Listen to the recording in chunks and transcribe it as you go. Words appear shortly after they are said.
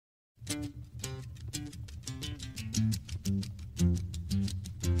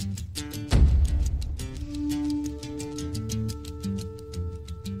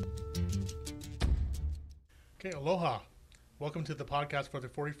Aloha. Welcome to the podcast for the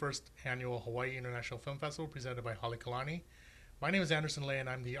 41st Annual Hawaii International Film Festival presented by Halekulani. My name is Anderson Lay and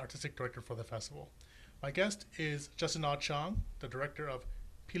I'm the Artistic Director for the festival. My guest is Justyn Ah Chong, the director of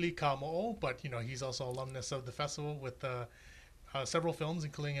PILI Ka Mo O, but he's also alumnus of the festival with several films,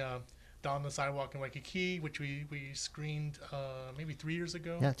 including Down on the Sidewalk in Waikiki, which we screened maybe 3 years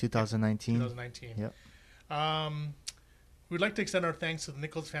ago. Yeah, 2019. 2019. Yep. We'd like to extend our thanks to the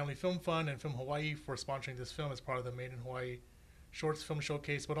Nichols Family Film Fund and Film Hawaii for sponsoring this film as part of the Made in Hawaii Shorts Film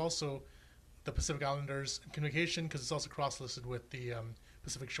Showcase, but also the Pacific Islanders Communication, because it's also cross-listed with the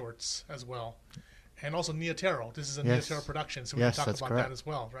Pacific Shorts as well. And also Nia Taro. This is a Nia Taro production, so we can talk about that as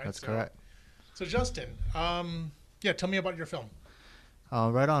well, right? That's correct. So Justyn, tell me about your film.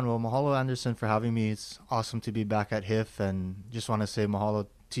 Right on. Well, mahalo, Anderson, for having me. It's awesome to be back at HIF, and just want to say mahalo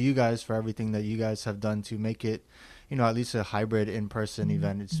to you guys for everything that you guys have done to make it, at least a hybrid in-person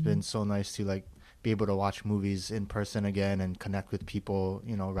event. It's been so nice to be able to watch movies in person again and connect with people,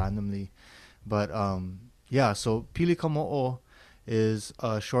 randomly. But so Pili Ka Mo O is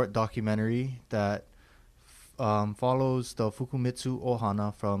a short documentary that follows the Fukumitsu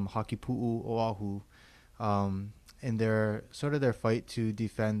Ohana from Hakipu'u, Oahu, in their fight to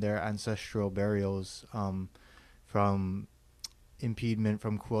defend their ancestral burials from impediment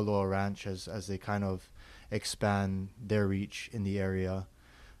from Kualoa Ranch as they kind of expand their reach in the area.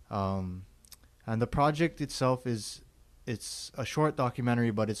 And the project itself it's a short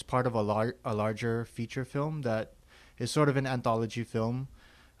documentary, but it's part of a larger feature film that is sort of an anthology film.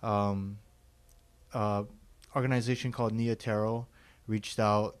 Organization called Nia Taro reached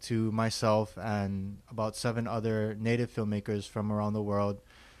out to myself and about 7 other native filmmakers from around the world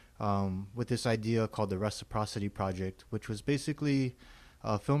with this idea called the Reciprocity Project, which was basically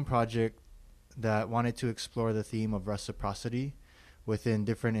a film project that wanted to explore the theme of reciprocity within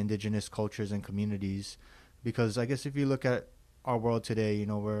different indigenous cultures and communities. Because I guess if you look at our world today,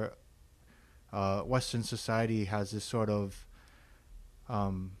 where Western society has this sort of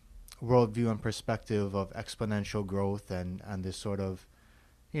worldview and perspective of exponential growth and this sort of,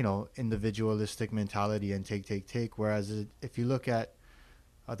 individualistic mentality and take. Whereas if you look at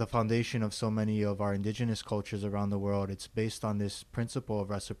the foundation of so many of our indigenous cultures around the world, it's based on this principle of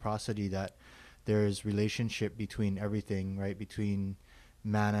reciprocity, that there is relationship between everything, right? Between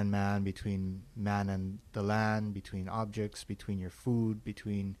man, between man and the land, between objects, between your food,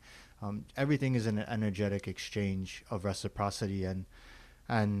 between everything is an energetic exchange of reciprocity,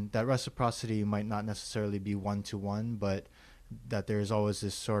 and that reciprocity might not necessarily be one-to-one, but that there is always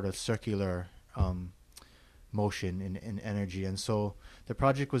this sort of circular motion in energy. And so the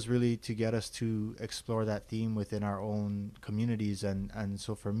project was really to get us to explore that theme within our own communities. And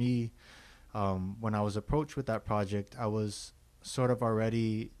so for me, when I was approached with that project, I was sort of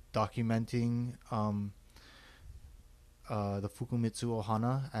already documenting the Fukumitsu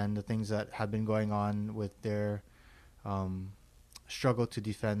Ohana and the things that had been going on with their struggle to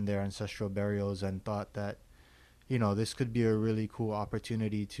defend their ancestral burials, and thought that, this could be a really cool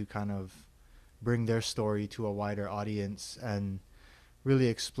opportunity to kind of bring their story to a wider audience and really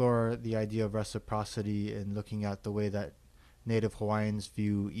explore the idea of reciprocity in looking at the way that Native Hawaiians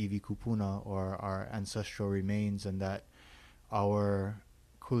view iwi kupuna, or our ancestral remains, and that our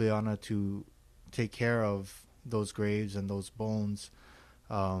kuleana to take care of those graves and those bones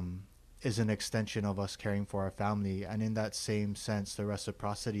is an extension of us caring for our family. And in that same sense, the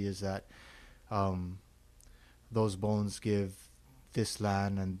reciprocity is that those bones give this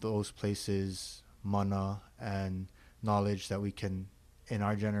land and those places mana and knowledge that we can, in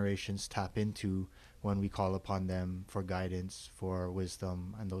our generations, tap into when we call upon them for guidance, for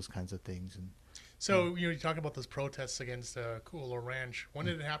wisdom, and those kinds of things. And so you talk about those protests against Kualoa Ranch. When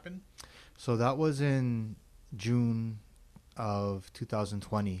did it happen? So that was in June of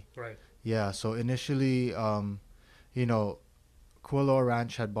 2020. Right. Yeah. So initially, Kualoa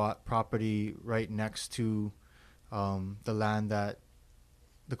Ranch had bought property right next to the land that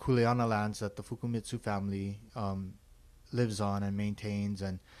the Kuleana lands that the Fukumitsu family lives on and maintains,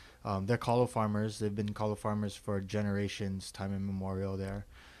 and they're kalo farmers. They've been kalo farmers for generations, time immemorial there,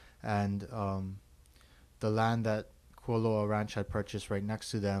 and the land that Kualoa Ranch had purchased right next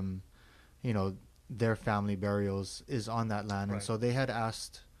to them, their family burials is on that land. Right. And so they had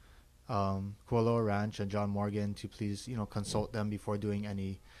asked Kualoa Ranch and John Morgan to please, consult them before doing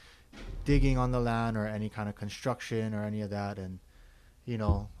any digging on the land or any kind of construction or any of that. And,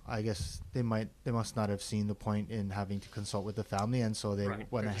 I guess they must not have seen the point in having to consult with the family. And so they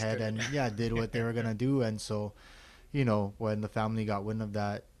went ahead and did what they were going to do. And so, when the family got wind of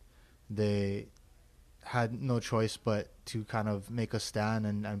that, they had no choice but to kind of make a stand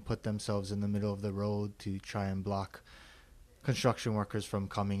and put themselves in the middle of the road to try and block construction workers from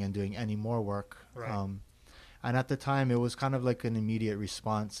coming and doing any more work. Right. And at the time, it was kind of like an immediate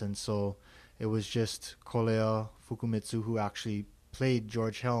response. And so it was just Kolea Fukumitsu who actually played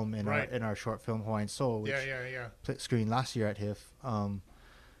George Helm in Right. our short film Hawaiian Soul, which Yeah. screened last year at HIF,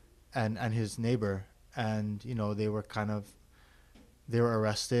 and his neighbor. And, you know, they were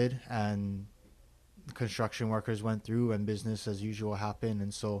arrested, and construction workers went through and business as usual happened.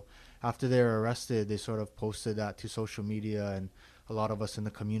 And so after they were arrested, they sort of posted that to social media, and a lot of us in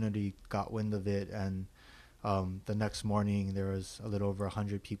the community got wind of it. And the next morning there was a little over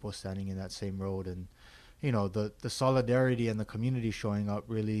 100 people standing in that same road. And you know, the solidarity and the community showing up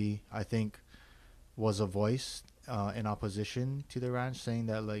really, I think, was a voice in opposition to the ranch, saying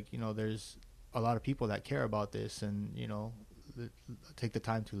that, like, you know, there's a lot of people that care about this, and you know, take the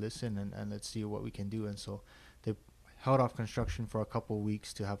time to listen, and let's see what we can do. And so they held off construction for a couple of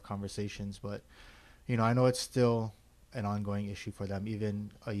weeks to have conversations. But you know, I know it's still an ongoing issue for them,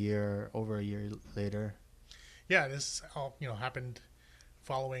 even over a year later. Yeah, this all, you know, happened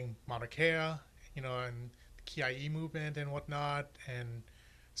following Mauna Kea, you know, and the Kiai movement and whatnot. And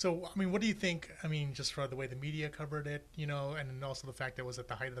so, I mean, what do you think? I mean, just for the way the media covered it, you know, and then also the fact that it was at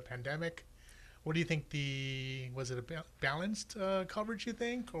the height of the pandemic. What do you think? Was it a balanced coverage? You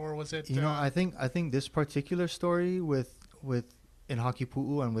think, or was it? You know, I think this particular story with in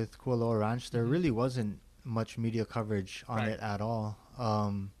Hakipu'u and with Kualoa Ranch, there Mhm. really wasn't much media coverage on Right. it at all,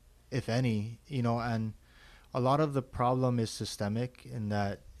 if any. You know, and a lot of the problem is systemic in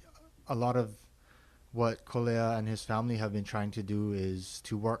that a lot of what Kolea and his family have been trying to do is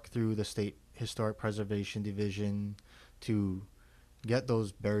to work through the State Historic Preservation Division to get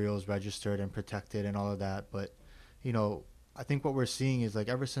those burials registered and protected and all of that. But, you know, I think what we're seeing is, like,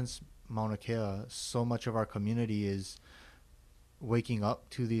 ever since Mauna Kea, so much of our community is waking up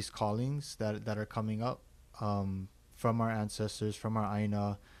to these callings that are coming up from our ancestors, from our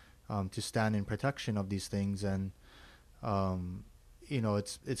Aina, to stand in protection of these things. And, you know,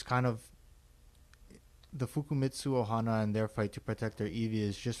 it's kind of the Fukumitsu Ohana and their fight to protect their iwi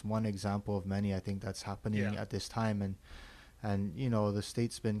is just one example of many, I think, that's happening Yeah. at this time. And you know, the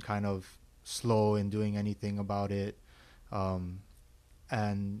state's been kind of slow in doing anything about it.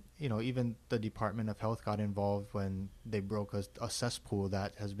 And you know, even the Department of Health got involved when they broke a cesspool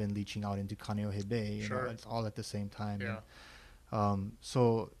that has been leaching out into Kaneohe Bay. You know, Sure. it's all at the same time. Yeah.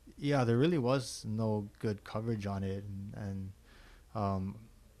 So yeah, there really was no good coverage on it. And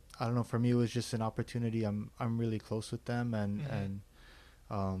I don't know, for me it was just an opportunity. I'm really close with them, and Mhm.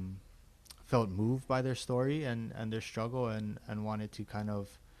 and felt moved by their story and their struggle, and wanted to kind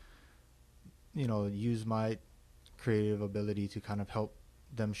of, you know, use my creative ability to kind of help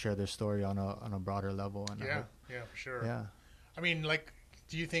them share their story on a broader level. And I Yeah. hope, Yeah. For sure. yeah. I mean, like,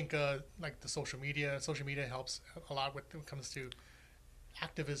 do you think like the social media helps a lot when it comes to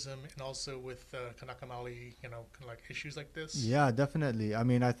activism and also with Kanaka Maoli, you know, kind of like issues like this? Yeah, definitely. I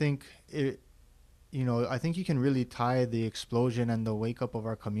mean, I think you know, I think you can really tie the explosion and the wake up of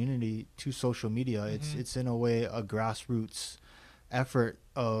our community to social media. Mm-hmm. It's in a way a grassroots effort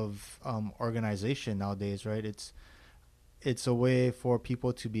of organization nowadays, right? It's a way for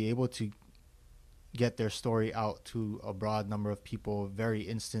people to be able to get their story out to a broad number of people very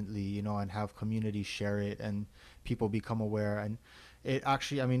instantly, you know, and have communities share it and people become aware. And it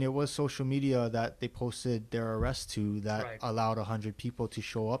actually, I mean, it was social media that they posted their arrest to that Right. allowed 100 people to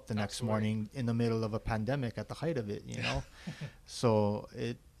show up the next Absolutely. morning in the middle of a pandemic at the height of it, you know. So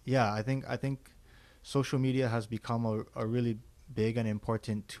yeah, I think social media has become a really big and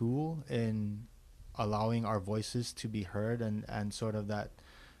important tool in allowing our voices to be heard, and sort of that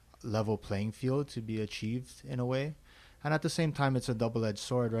level playing field to be achieved in a way. And at the same time, it's a double-edged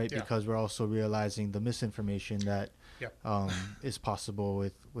sword, right? Yeah. Because we're also realizing the misinformation that Yep. is possible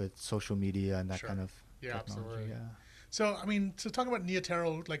with social media and that Sure. kind of Yeah, technology. absolutely. Yeah. So, I mean, to talk about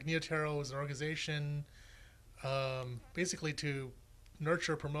Neotero, like Neotero is an organization basically to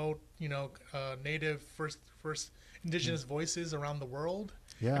nurture, promote, you know, native first indigenous voices around the world,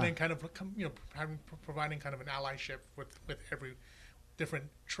 Yeah. and then kind of you know providing kind of an allyship with every different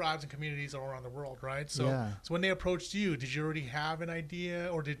tribes and communities all around the world, right? So, Yeah. so when they approached you, did you already have an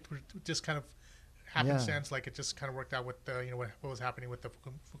idea, or did it just kind of happenstance, like it just kind of worked out with the, you know, what was happening with the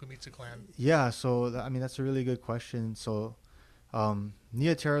Fukumitsu clan? Yeah, so I mean, that's a really good question. So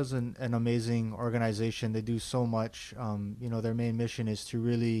Neotero is an amazing organization. They do so much. You know, their main mission is to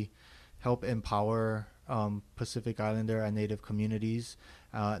really help empower Pacific Islander and Native communities,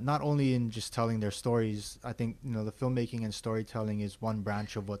 not only in just telling their stories. I think, you know, the filmmaking and storytelling is one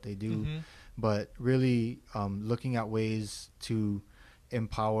branch of what they do, Mm-hmm. but really looking at ways to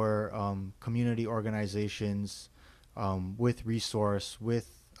empower community organizations with resource,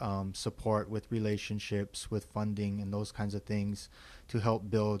 with support, with relationships, with funding, and those kinds of things to help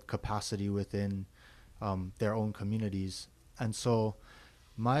build capacity within their own communities. And so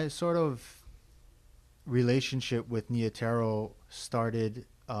my sort of relationship with Niatero started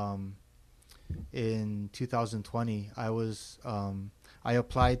in 2020. I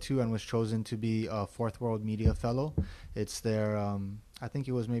applied to and was chosen to be a Fourth World Media Fellow. It's their I think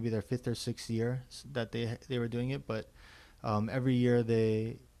it was maybe their fifth or sixth year that they were doing it, but every year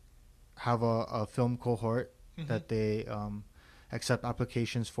they have a film cohort that they accept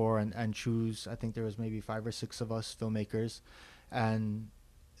applications for and choose. I think there was maybe 5 or 6 of us filmmakers, and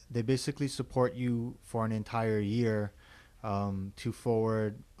they basically support you for an entire year to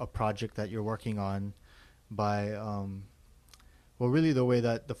forward a project that you're working on by well, really the way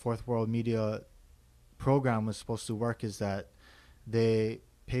that the Fourth World Media program was supposed to work is that they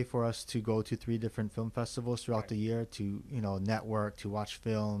pay for us to go to 3 different film festivals throughout the year to network, to watch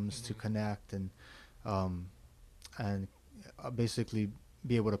films, to connect, and basically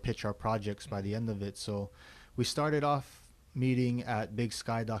be able to pitch our projects by the end of it. So we started off meeting at Big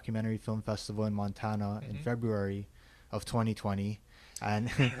Sky Documentary Film Festival in Montana in February of 2020,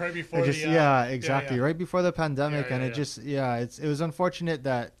 and right before exactly right before the pandemic. It was unfortunate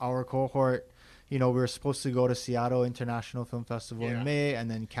that our cohort, we were supposed to go to Seattle International Film Festival in May,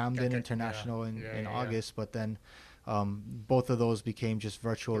 and then Camden International in August, but then both of those became just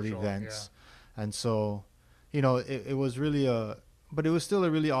virtual events. And so it was really but it was still a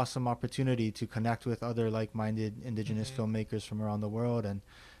really awesome opportunity to connect with other like-minded indigenous filmmakers from around the world, and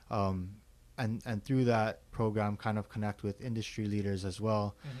through that program kind of connect with industry leaders as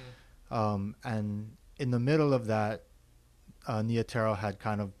well. And in the middle of that, Niatero had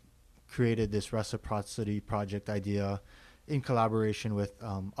kind of created this reciprocity project idea in collaboration with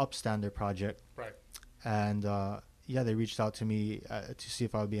Upstander Project. Right. And they reached out to me to see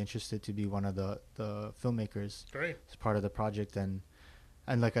if I would be interested to be one of the filmmakers. Great. As part of the project. And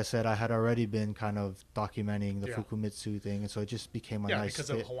like I said, I had already been kind of documenting the Fukumitsu thing, and so it just became a nice because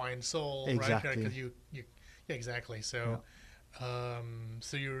fit. of Hawaiian Soul, Exactly. right? Because you exactly. So,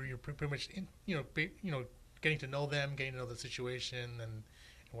 so you're pretty much getting to know them, getting to know the situation and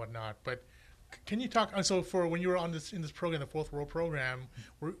whatnot. But can you talk? So for when you were in this program, the Fourth World Program,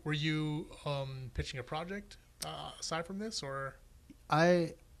 were you pitching a project aside from this, or?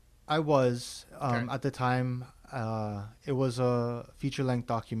 I was at the time. It was a feature-length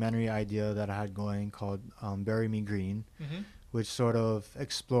documentary idea that I had going called "Bury Me Green," which sort of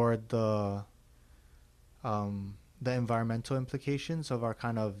explored the environmental implications of our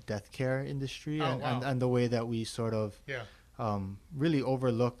kind of death care industry, and the way that we sort of really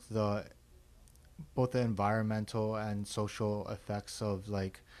overlook both the environmental and social effects of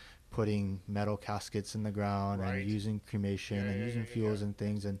like putting metal caskets in the ground and using cremation and using fuels and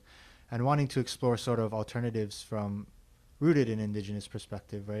things, and wanting to explore sort of alternatives rooted in indigenous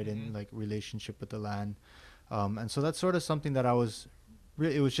perspective, right, in like relationship with the land. And so that's sort of something that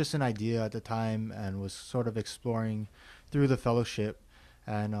it was just an idea at the time and was sort of exploring through the fellowship.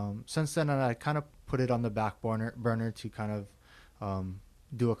 And since then, I kind of put it on the back burner to kind of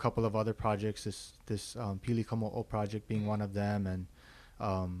do a couple of other projects, this PILI Ka Mo O project being one of them,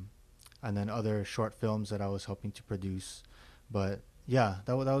 and then other short films that I was hoping to produce. But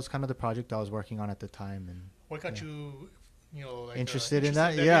that was kind of the project I was working on at the time. And what got you, like, interested in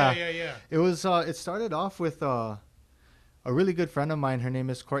that? Yeah. It was. It started off with a really good friend of mine. Her name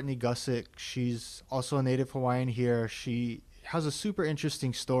is Courtney Gussick. She's also a native Hawaiian here. She has a super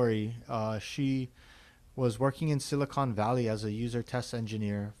interesting story. She was working in Silicon Valley as a user test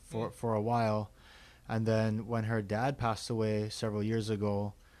engineer for a while, and then when her dad passed away several years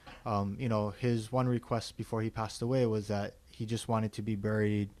ago, his one request before he passed away was that he just wanted to be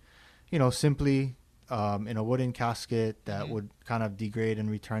buried, simply in a wooden casket that would kind of degrade and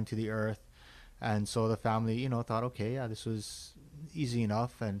return to the earth. And so the family, thought, okay, this was easy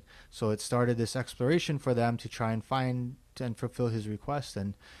enough. And so it started this exploration for them to try and find and fulfill his request.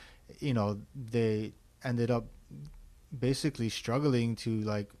 And, they ended up basically struggling to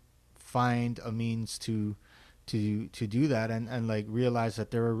like find a means to do that, and like realize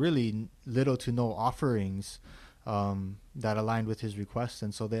that there were really little to no offerings that aligned with his request.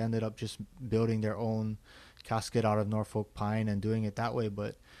 And so they ended up just building their own casket out of Norfolk pine and doing it that way.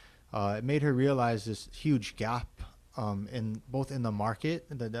 But it made her realize this huge gap in both in the market,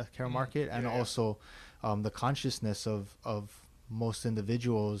 the death care market, and also the consciousness of most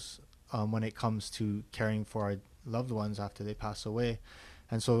individuals when it comes to caring for our loved ones after they pass away.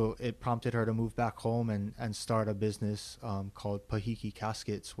 and so it prompted her to move back home and start a business called Pahiki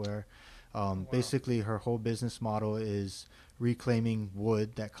Caskets, where Wow. basically her whole business model is reclaiming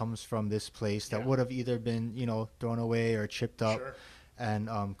wood that comes from this place that Yeah. would have either been, thrown away or chipped up, Sure. and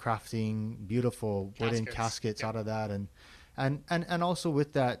crafting beautiful wooden caskets Yeah. out of that. And also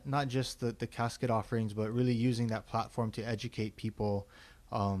with that, not just the casket offerings, but really using that platform to educate people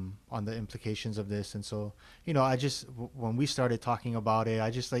on the implications of this. And so, when we started talking about it, I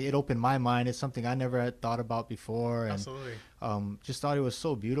just like, it opened my mind. It's something I never had thought about before, and Absolutely. just thought it was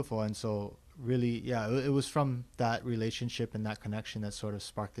so beautiful. And so really, yeah, it was from that relationship and that connection that sort of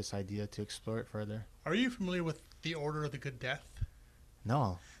sparked this idea to explore it further. Are you familiar with the Order of the Good Death?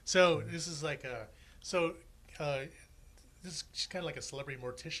 No. So this is like a she's kind of like a celebrity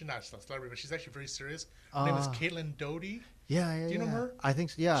mortician, not a celebrity, but she's actually very serious. Her name is Caitlin Doty. Yeah. Do you know her? I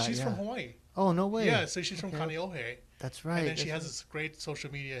think so. Yeah. She's yeah. from Hawaii. Oh, no way. Yeah, so she's from Okay. Kaneohe. That's right. And then she that's has right. this great social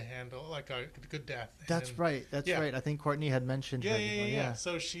media handle, like Good Death. And That's then, right. That's yeah. right. I think Courtney had mentioned Yeah, her. yeah.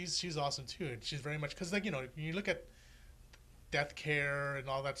 So she's awesome too, and she's very much because you look at death care and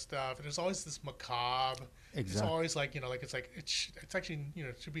all that stuff, and there's always this macabre. Exactly. It's always like it's actually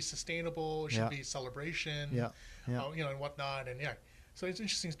it should be sustainable. It should be celebration. Yeah. And whatnot, and yeah. So it's an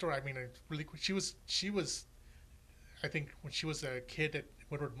interesting story. I mean, it's really she was I think when she was a kid at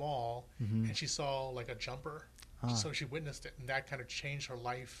Woodward Mall, and she saw like a jumper. So she witnessed it, and that kind of changed her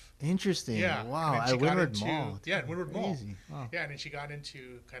life. Interesting. Yeah. Wow. And then At she got Woodward into, Mall. Yeah, at Woodward Mall. Crazy. Wow. Yeah, and then she got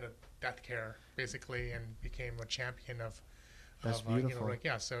into kind of death care, basically, and became a champion of. That's beautiful.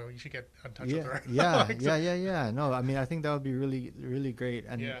 So you should get in touch with her. Yeah. No, I mean, I think that would be really, really great.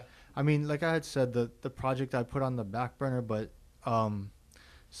 And I mean, like I had said, the project I put on the back burner, but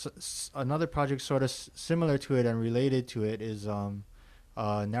another project sort of similar to it and related to it is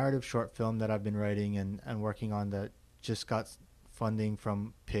a narrative short film that I've been writing and working on that just got funding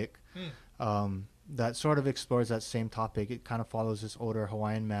from PIC. That sort of explores that same topic. It kind of follows this older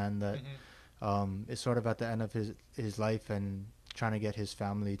Hawaiian man that is sort of at the end of his life and trying to get his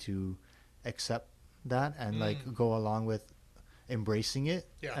family to accept that and like go along with embracing it.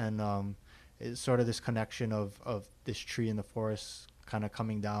 And it's sort of this connection of this tree in the forest kind of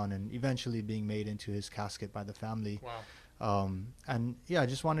coming down and eventually being made into his casket by the family. Wow. And yeah, I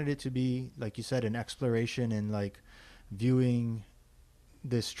just wanted it to be, like you said, an exploration in like viewing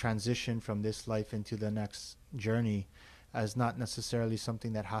this transition from this life into the next journey as not necessarily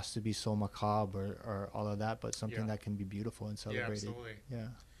something that has to be so macabre or all of that, but something that can be beautiful and celebrated. Yeah, absolutely. Yeah.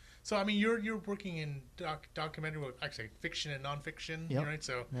 So I mean, you're working in documentary, actually fiction and nonfiction, right?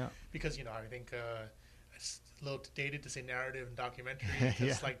 So because I think it's a little dated to say narrative and documentary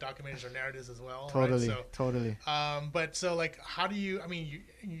because like documentaries are narratives as well. Totally. Right? So, Totally. But so like, how do you? I mean,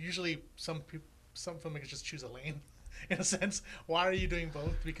 usually some filmmakers just choose a lane, in a sense. Why are you doing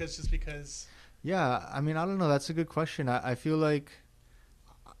both? Because. Yeah, I mean, I don't know. That's a good question. I feel like,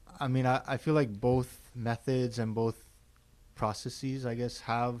 I feel like both methods and both processes, I guess,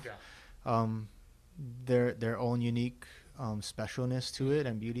 have their own unique specialness to it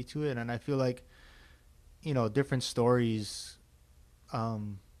and beauty to it. And I feel like, different stories, not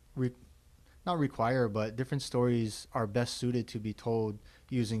require, but different stories are best suited to be told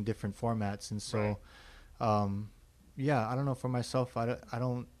using different formats. And so, I don't know. For myself, I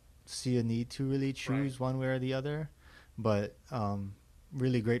don't see a need to really choose one way or the other, but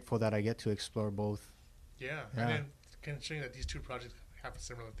really grateful that I get to explore both. Yeah. And then considering that these two projects have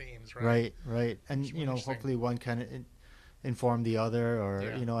similar themes, right? Right. And hopefully one can inform the other, or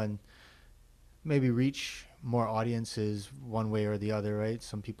and maybe reach more audiences one way or the other, right?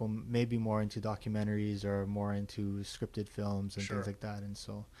 Some people may be more into documentaries or more into scripted films and things like that. And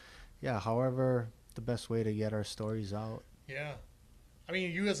so however the best way to get our stories out. I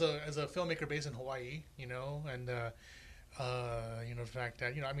mean, you as a filmmaker based in Hawaii, and the fact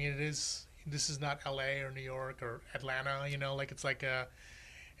that I mean, this is not L.A. or New York or Atlanta, it's like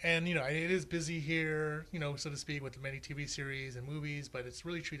and it is busy here, so to speak, with many TV series and movies, but it's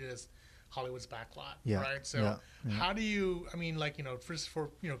really treated as Hollywood's backlot, right? So how do you? I mean, like first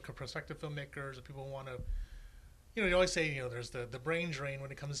for prospective filmmakers or people who want to. You always say, there's the brain drain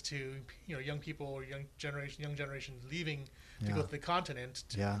when it comes to, young people or young generation leaving to go to the continent.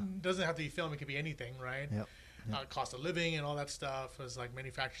 It doesn't have to be film; it could be anything, right? Cost of living and all that stuff. There's like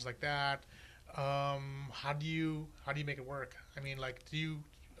manufacturers like that. How do you make it work? I mean, like,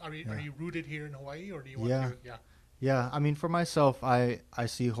 are you rooted here in Hawaii, or do you want to? Yeah. I mean, for myself, I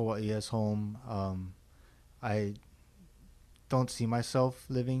see Hawaii as home. I don't see myself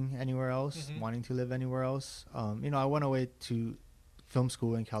living anywhere else, wanting to live anywhere else. I went away to film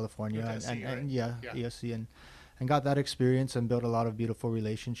school in California and ESC, and got that experience and built a lot of beautiful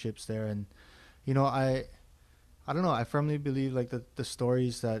relationships there. And you know, I don't know. I firmly believe like the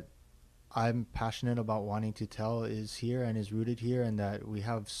stories that I'm passionate about wanting to tell is here and is rooted here, and that we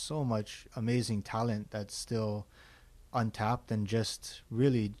have so much amazing talent that's still untapped and just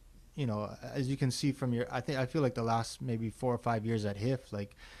really, you know, as you can see from your, I feel like the last maybe 4 or 5 years at HIF,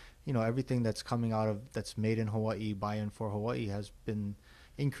 like, you know, everything that's coming out of that's made in Hawaii by and for Hawaii has been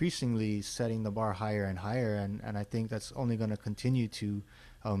increasingly setting the bar higher and higher, and I think that's only going to continue to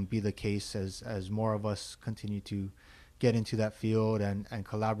be the case as more of us continue to get into that field and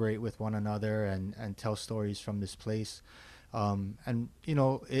collaborate with one another and tell stories from this place. And you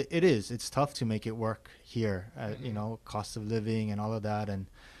know, it's tough to make it work here, you know, cost of living and all of that. And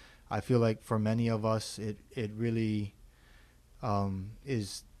I feel like for many of us, it really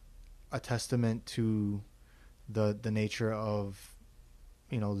is a testament to the nature of,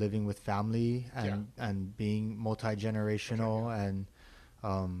 you know, living with family and being multi-generational and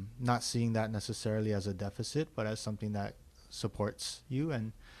not seeing that necessarily as a deficit, but as something that supports you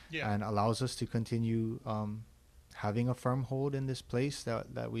and allows us to continue having a firm hold in this place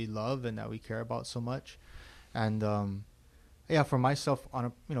that we love and that we care about so much. And for myself, on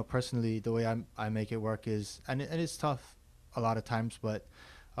a, you know, personally, the way I make it work is, and it's tough a lot of times, but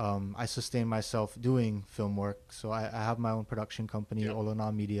I sustain myself doing film work. So I have my own production company,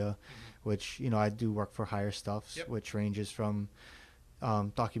 Olona Media, which, you know, I do work for hire stuff, which ranges from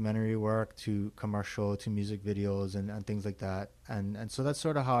documentary work to commercial to music videos and things like that. And so that's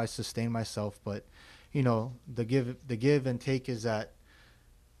sort of how I sustain myself. But, you know, the give and take is that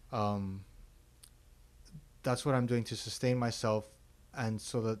that's what I'm doing to sustain myself. And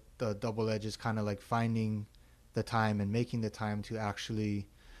so the double edge is kind of like finding the time and making the time to actually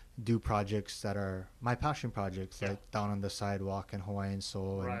do projects that are my passion projects, like Down on the Sidewalk and Hawaiian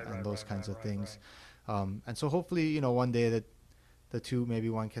Soul and those kinds of things. And so hopefully, you know, one day that the two, maybe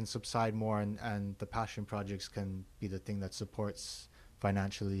one can subside more and the passion projects can be the thing that supports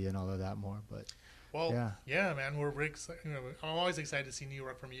financially and all of that more. But man, we're very excited. You know, I'm always excited to see new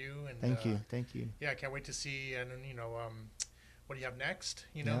work from you. And thank you. Yeah, I can't wait to see. And you know, what do you have next?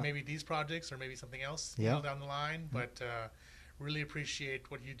 You know, maybe these projects or maybe something else you know, down the line. But really appreciate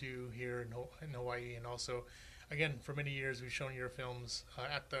what you do here in Hawaii, and also, again, for many years we've shown your films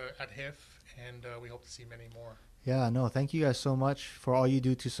at HIF, and we hope to see many more. Yeah, no, thank you guys so much for all you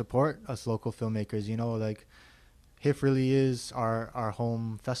do to support us local filmmakers. You know, like HIF really is our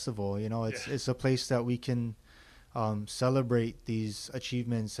home festival. You know, it's a place that we can celebrate these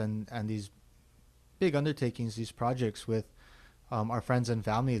achievements and these big undertakings, these projects with our friends and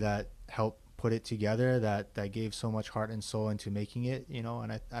family that help put it together, that gave so much heart and soul into making it. You know,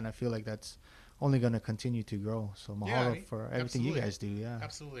 and I feel like that's only going to continue to grow. So mahalo for everything you guys do. Yeah,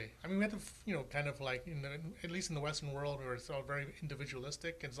 absolutely. I mean, we have to, you know, kind of like at least in the Western world, where it's all very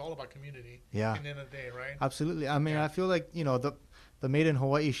individualistic. It's all about community. Yeah. At the end of the day, right? Absolutely. I mean, I feel like, you know, the Made in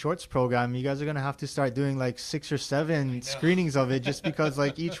Hawaii Shorts program, you guys are gonna have to start doing like 6 or 7 screenings of it, just because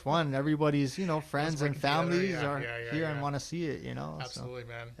like each one, everybody's, you know, friends and families are here and want to see it. You know. Absolutely,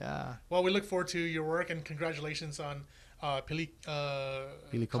 man. Yeah. Well, we look forward to your work, and congratulations on PILI Ka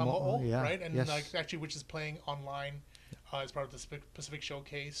Mo O, right? And like actually, which is playing online as part of the Pacific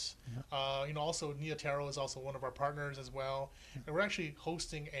Showcase. You know, also Nia Taro is also one of our partners as well, and we're actually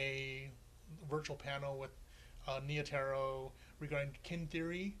hosting a virtual panel with Nia Taro regarding Kin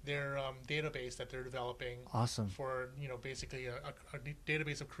Theory, their database that they're developing. Awesome. For, you know, basically a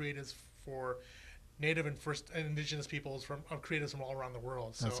database of creatives for Native and First and Indigenous peoples of creatives from all around the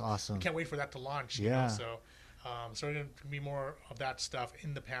world. So that's awesome. We can't wait for that to launch. You know, so we're going to be more of that stuff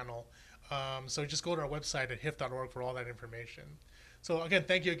in the panel. So just go to our website at hif.org for all that information. So again,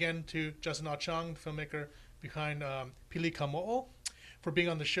 thank you again to Justyn Ah Chong, filmmaker behind PILI Ka Mo O, for being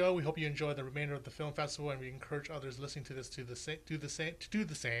on the show. We hope you enjoy the remainder of the film festival, and we encourage others listening to this to do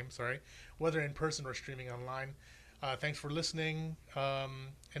the same. Whether in person or streaming online. Thanks for listening,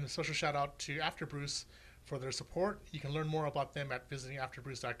 and a special shout out to Afterbruce for their support. You can learn more about them at visiting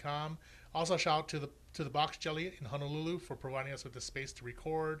afterbruce.com. Also, shout out to the Box Jelly in Honolulu for providing us with the space to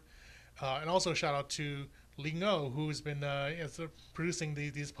record, and also shout out to Lee Ngo, who's been producing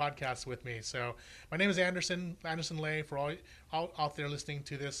these podcasts with me. So my name is Anderson Lay. For all out there listening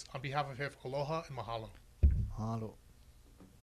to this, on behalf of HIF, aloha and mahalo. Mahalo.